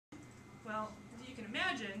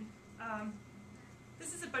imagine,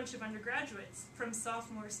 this is a bunch of undergraduates, from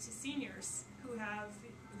sophomores to seniors, who have,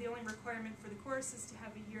 the only requirement for the course is to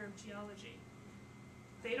have a year of geology.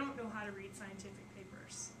 They don't know how to read scientific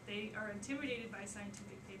papers. They are intimidated by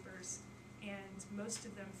scientific papers, and most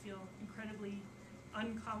of them feel incredibly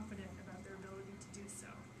unconfident about their ability to do so.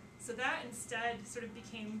 So that instead sort of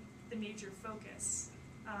became the major focus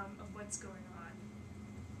of what's going on.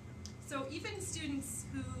 So even students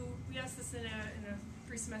who, we asked this in a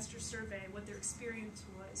pre-semester survey, what their experience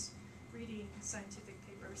was reading scientific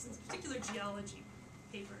papers, in particular geology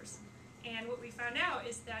papers. And what we found out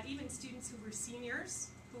is that even students who were seniors,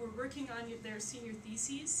 who were working on their senior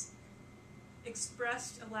theses,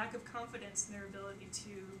 expressed a lack of confidence in their ability to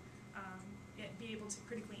be able to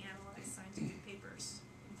critically analyze scientific papers.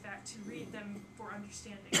 In fact, to read them for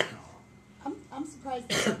understanding at all. I'm surprised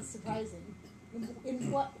that's surprising.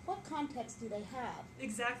 In what context do they have?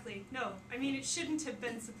 Exactly. No, I mean, it shouldn't have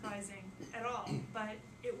been surprising at all, but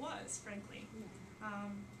it was, frankly.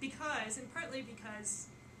 Because, and partly because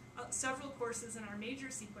several courses in our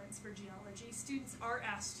major sequence for geology, students are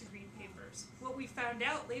asked to read papers. What we found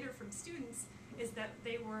out later from students is that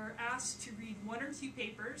they were asked to read 1 or 2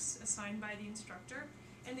 papers assigned by the instructor,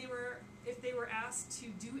 and if they were asked to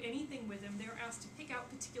do anything with them, they were asked to pick out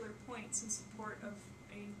particular points in support of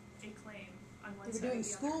a claim on one side or the other. They were doing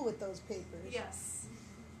school with those papers. Yes.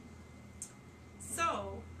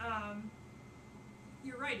 So,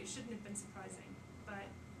 you're right, it shouldn't have been surprising, but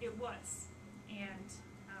it was. And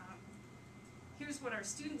here's what our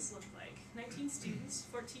students looked like. 19 students,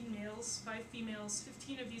 14 males, 5 females,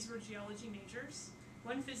 15 of these were geology majors,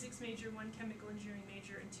 1 physics major, 1 chemical engineering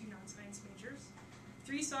major, and 2 non-science majors.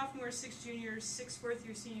 3 sophomores, 6 juniors, 6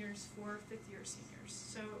 fourth-year seniors, 4 fifth-year seniors.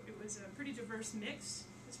 So it was a pretty diverse mix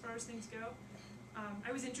as far as things go.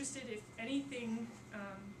 I was interested if anything,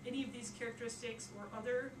 any of these characteristics or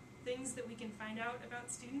other things that we can find out about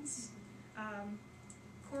students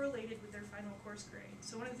correlated with their final course grade.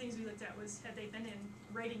 So one of the things we looked at was, had they been in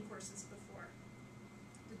writing courses before?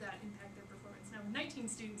 Did that impact their performance? Now with 19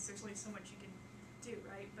 students, there's only so much you can do,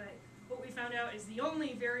 right? But what we found out is the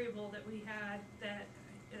only variable that we had that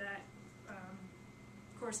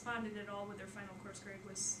corresponded at all with their final course grade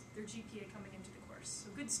was their GPA coming into the course.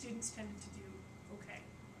 So good students tended to do okay.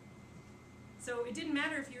 So it didn't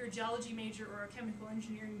matter if you were a geology major or a chemical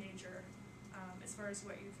engineering major as far as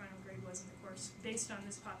what your final grade was in the course based on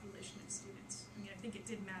this population of students. I mean, I think it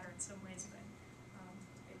did matter in some ways, but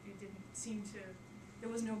it didn't seem to, there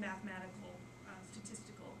was no mathematical,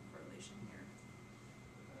 statistical correlation here.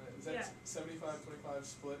 Is that 75-25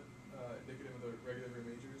 split indicative of the regular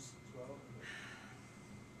majors as well?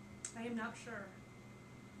 I am not sure.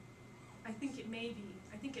 I think it may be.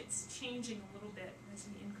 I think it's changing a little bit as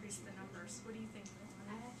we increase the numbers. What do you think,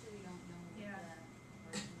 I actually don't know what Yeah.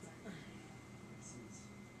 the versions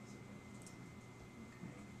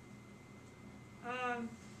are.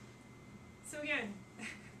 So again,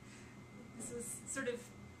 this was sort of,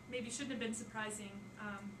 maybe shouldn't have been surprising,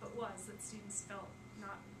 but was, that students felt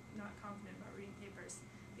not confident about reading papers.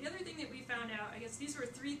 The other thing that we found out, I guess these were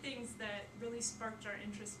 3 things that really sparked our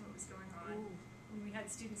interest in what was going on when we had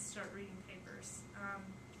students start reading papers.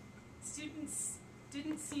 Students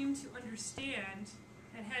didn't seem to understand,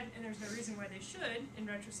 and there's no reason why they should, in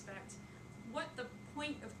retrospect, what the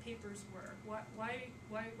point of papers were.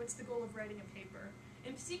 What's the goal of writing a paper?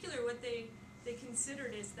 In particular, what they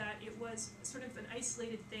considered is that it was sort of an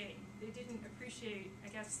isolated thing. They didn't appreciate, I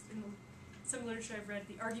guess, in some literature I've read,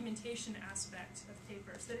 the argumentation aspect of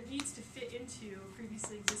papers, that it needs to fit into a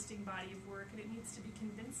previously existing body of work, and it needs to be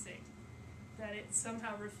convincing, that it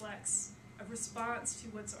somehow reflects a response to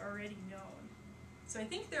what's already known. So I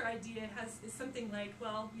think their idea is something like,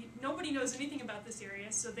 well, nobody knows anything about this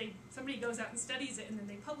area, so somebody goes out and studies it, and then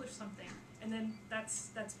they publish something, and then that's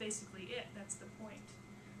basically it. That's the point.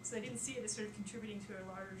 So they didn't see it as sort of contributing to a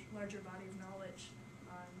larger body of knowledge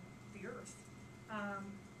on the Earth.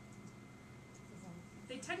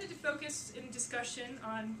 They tended to focus in discussion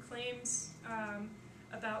on claims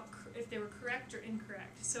about if they were correct or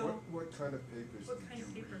incorrect. So what kind of papers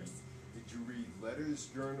did you read? Did you read letters,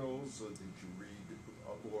 journals, or did you read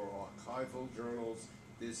more archival journals?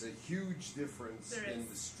 There's a huge difference in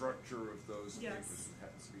the structure of those papers. It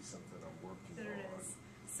has to be something I'm working on. There is.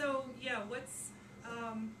 So yeah,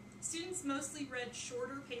 students mostly read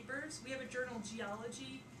shorter papers. We have a journal,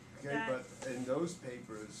 Geology. Okay, but in those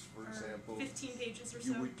papers, for example, 15 pages or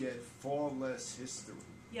so, you would get far less history.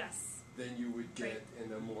 Yes. Than you would get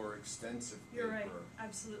in a more extensive paper. You're right,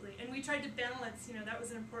 absolutely. And we tried to balance, that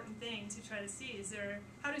was an important thing to try to see,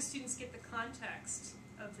 how do students get the context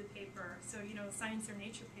of the paper. So, you know, a science or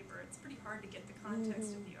nature paper, it's pretty hard to get the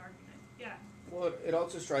context of the argument. Yeah. Well, it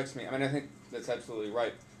also strikes me, I mean, I think that's absolutely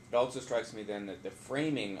right. It also strikes me then that the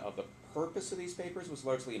framing of the purpose of these papers was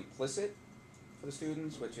largely implicit for the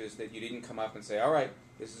students, which is that you didn't come up and say, all right,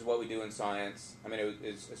 this is what we do in science. I mean,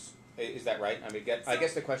 is that right? I mean, I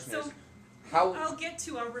guess the question is, how... I'll get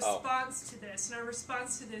to our response to this, and our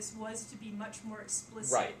response to this was to be much more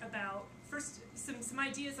explicit about, first, some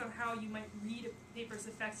ideas on how you might read papers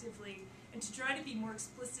effectively, and to try to be more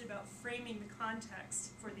explicit about framing the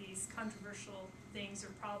context for these controversial things or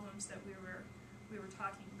problems that we were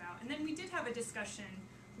talking about. And then we did have a discussion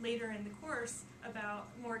later in the course about,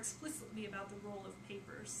 more explicitly about the role of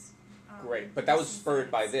papers. Great, but that was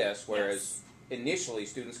spurred by this, whereas initially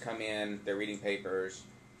students come in, they're reading papers,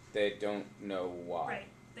 they don't know why. Right,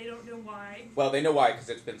 they don't know why. Well, they know why because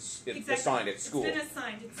it's been Exactly. assigned at school. It's been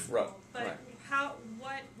assigned at school. Right. But Right.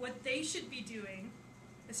 what they should be doing,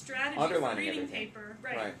 a strategy Underlining for reading everything. paper,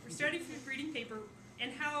 Right. A strategy for reading paper,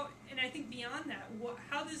 and I think beyond that,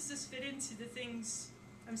 how does this fit into the things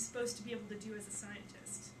I'm supposed to be able to do as a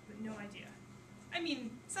scientist with no idea? I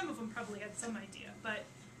mean, some of them probably had some idea, but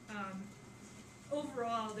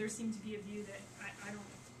overall, there seemed to be a view that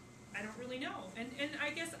I don't really know, and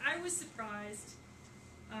I guess I was surprised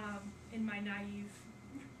in my naive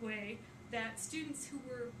way that students who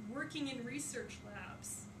were working in research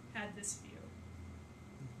labs had this view.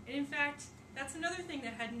 And in fact, that's another thing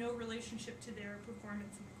that had no relationship to their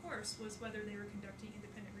performance in the course, was whether they were conducting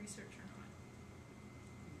independent research or not,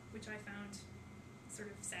 which I found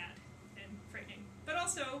sort of sad and frightening. But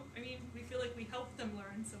also, I mean, we feel like we helped them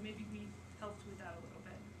learn, so maybe we helped with that a little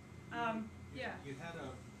bit. You had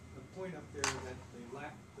a point up there that they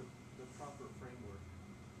lacked the proper framework,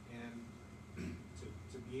 and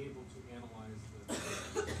to be able to analyze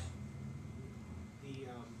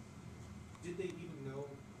did they even know,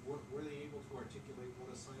 were they able to articulate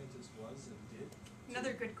what a scientist was and did?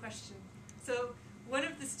 Another good question. So one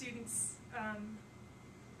of the students,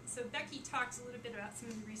 so Becky talked a little bit about some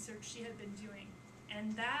of the research she had been doing,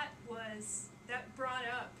 and that brought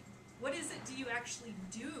up, what is it do you actually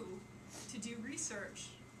do to do research?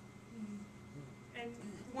 And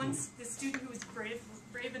once the student who was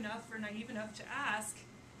brave enough or naive enough to ask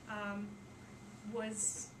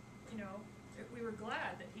was, you know, we were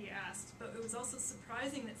glad that he asked, but it was also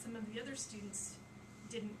surprising that some of the other students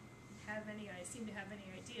didn't seem to have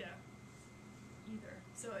any idea either.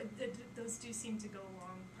 So those do seem to go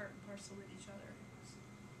along part and parcel with each other.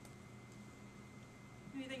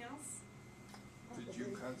 Anything else? Did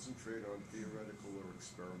you concentrate on theoretical or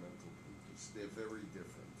experimental papers? They're very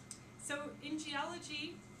different. So in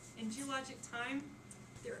geology, in geologic time,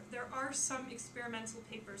 there are some experimental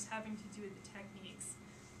papers having to do with the techniques.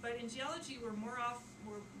 But in geology, we're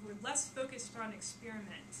less focused on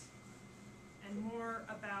experiment and more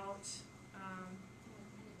about,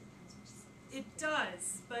 it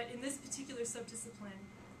does, but in this particular subdiscipline,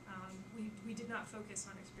 we did not focus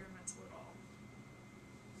on experimental at all.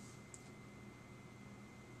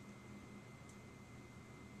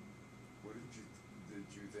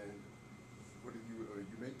 Are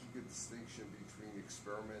you making a distinction between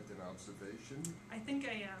experiment and observation? I think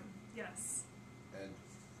I am, yes. And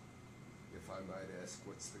if I might ask,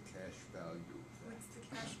 what's the cash value of that? What's the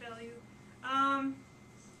cash value?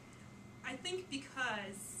 I think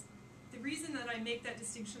because the reason that I make that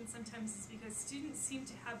distinction sometimes is because students seem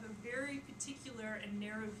to have a very particular and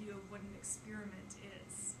narrow view of what an experiment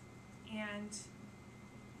is. And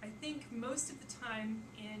I think most of the time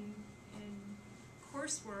in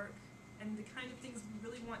coursework and the kind of things we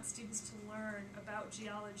really want students to learn about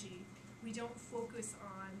geology, we don't focus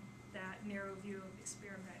on that narrow view of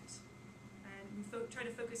experiment. And we try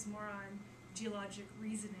to focus more on geologic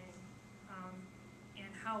reasoning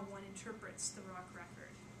and how one interprets the rock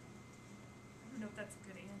record. I don't know if that's a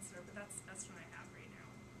good answer, but that's the best one I have right now.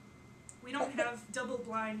 We don't have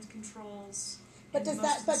double-blind controls. But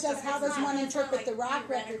how does one interpret the rock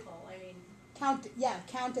record? I mean,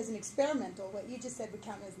 count as an experimental. What you just said would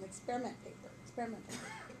count as an experiment paper. Experimental.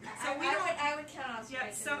 So I would count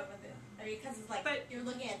observation so- with it. I mean, because it's like but- you're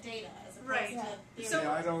looking at data as opposed Right. to Yeah. So-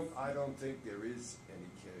 theory. I don't think there is any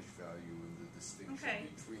cash value in the distinction Okay.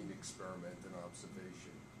 between experiment and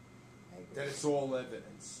observation. I agree. That it's all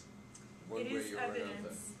evidence, one It way is or evidence,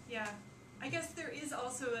 another. yeah. I guess there is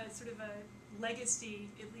also a sort of a legacy,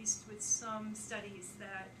 at least with some studies,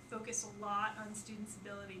 that focus a lot on students'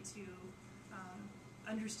 ability to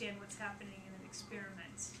understand what's happening in an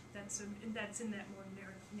experiment. That's in that more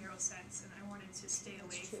narrow sense, and I wanted to stay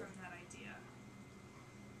away from that idea.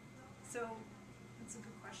 So that's a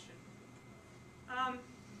good question.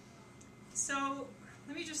 So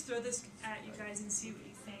let me just throw this at you guys and see what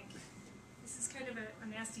you think. This is kind of a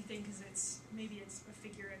nasty thing because maybe it's a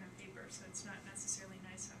figure in a paper, so it's not necessarily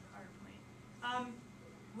nice on PowerPoint.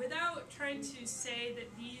 Without trying to say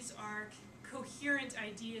that these are coherent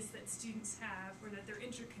ideas that students have or that they're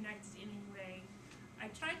interconnected in any way, I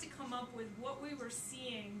tried to come up with what we were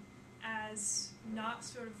seeing as not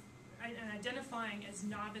sort of and identifying as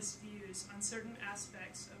novice views on certain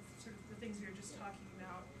aspects of sort of the things we were just talking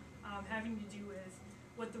about, having to do with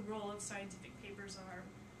what the role of scientific papers are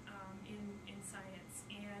in science,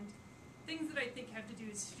 and things that I think have to do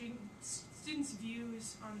with students'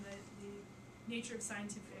 views on the nature of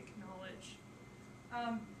scientific knowledge.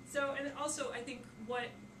 And also I think what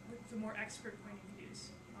the more expert point of views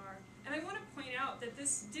are. And I want to point out that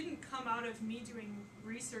this didn't come out of me doing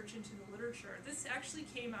research into the literature. This actually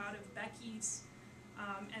came out of Becky's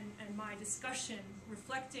and my discussion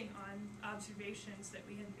reflecting on observations that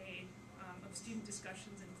we had made of student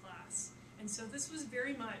discussions in class. And so this was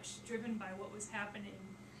very much driven by what was happening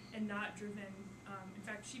and not driven, in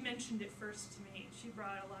fact, she mentioned it first to me. She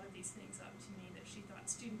brought a lot of these things up to me that she thought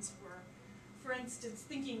students were, for instance,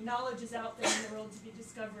 thinking knowledge is out there in the world to be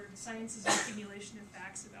discovered. Science is an accumulation of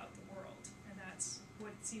facts about the world. And that's what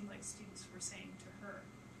it seemed like students were saying to her.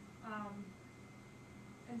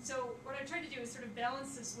 And so what I tried to do is sort of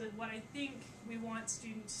balance this with what I think we want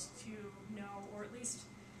students to know, or at least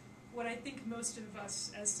what I think most of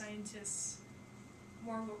us as scientists,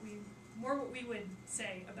 more what we would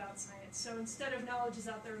say about science. So instead of knowledge is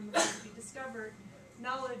out there in the world to be discovered,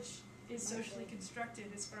 knowledge is socially constructed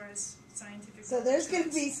as far as scientific. So there's going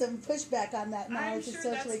to be some pushback on that. Knowledge is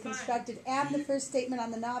sure socially constructed, and the first statement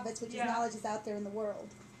on the novice, which is knowledge is out there in the world.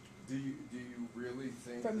 Do you really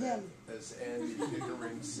think From that, him. as Andy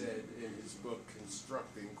Pickering said in his book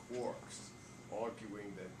Constructing Quarks,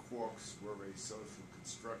 arguing that quarks were a social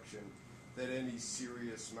construction, that any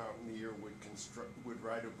serious mountaineer would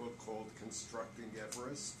write a book called Constructing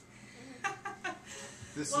Everest?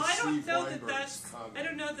 This well, is I don't Steve know Weinberg's that that's. comment. I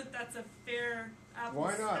don't know that that's a fair apples.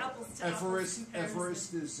 Why not? Apples to apples comparison.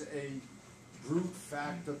 Everest is a brute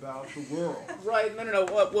fact about the world. Right? No.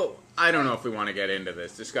 Well, I don't know if we want to get into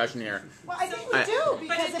this discussion here. Well, I think we do,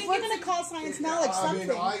 because if we're going to call science knowledge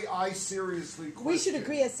something, I seriously question we should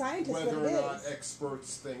agree as scientists whether what it or not is.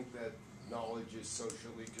 experts think that knowledge is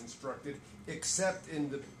socially constructed, except in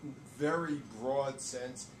the very broad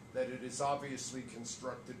sense that it is obviously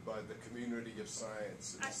constructed by the community of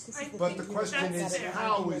sciences. But the question is,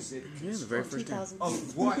 how is it constructed?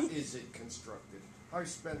 Of what is it constructed? I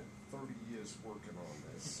spent 30 years working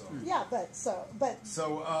on this. So. Yeah, but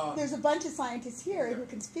there's a bunch of scientists here who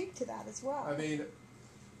can speak to that as well. I mean,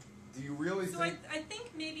 do you really think... I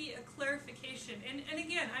think maybe a clarification, and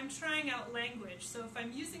again, I'm trying out language, so if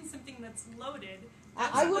I'm using something that's loaded...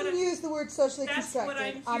 I wouldn't use the word socially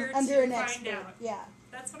constructed under an expert. Yeah.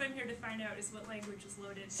 That's what I'm here to find out, is what language is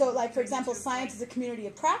loaded. So, like, for example, science is a community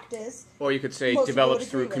of practice. Or you could say develops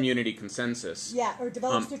through community consensus. Yeah, or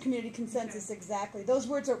develops through community consensus, exactly. Those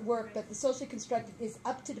words are work, but the socially constructed is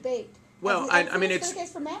up to debate. Well, I mean,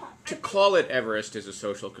 it's for math. To call it Everest is a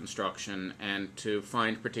social construction, and to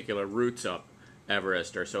find particular routes up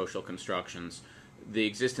Everest are social constructions. The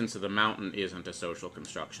existence of the mountain isn't a social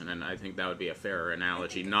construction, and I think that would be a fairer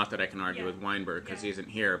analogy. Not that I can argue with Weinberg, because he isn't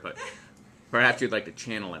here, but perhaps you'd like to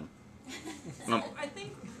channel him. So I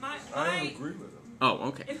think I don't agree with him. Oh,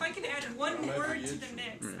 okay. If I could add one word to the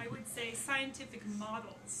mix, I would say scientific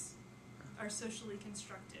models are socially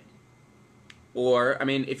constructed. Or, I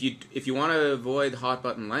mean, if you want to avoid hot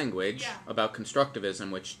button language about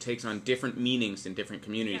constructivism, which takes on different meanings in different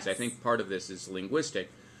communities, I think part of this is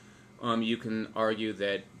linguistic. You can argue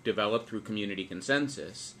that developed through community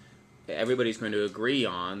consensus, everybody's going to agree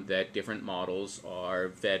on that different models are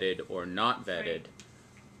vetted or not vetted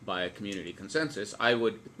by a community consensus.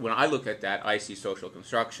 When I look at that, I see social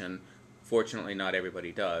construction. Fortunately, not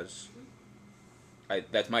everybody does.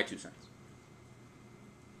 That's my 2 cents.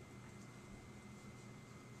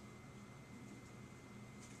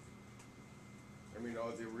 I mean,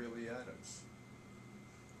 are there really atoms?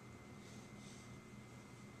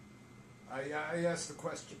 I asked the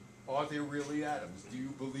question, are there really atoms? Do you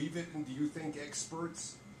believe it, and do you think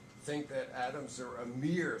experts think that atoms are a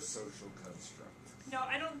mere social construct? No,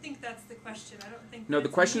 I don't think that's the question. I don't think the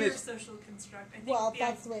question is social construct. I think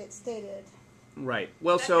that's the way it's stated. Right.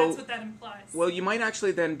 Well, that's what that implies. Well, you might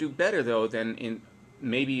actually then do better, though, than in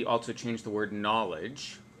maybe also change the word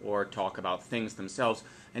knowledge or talk about things themselves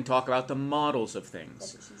and talk about the models of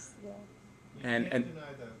things. You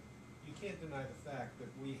can't deny the fact that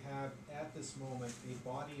we have, at this moment, a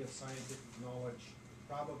body of scientific knowledge,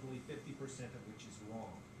 probably 50% of which is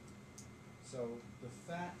wrong. So the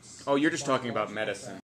facts. Oh, you're just talking about biological medicine.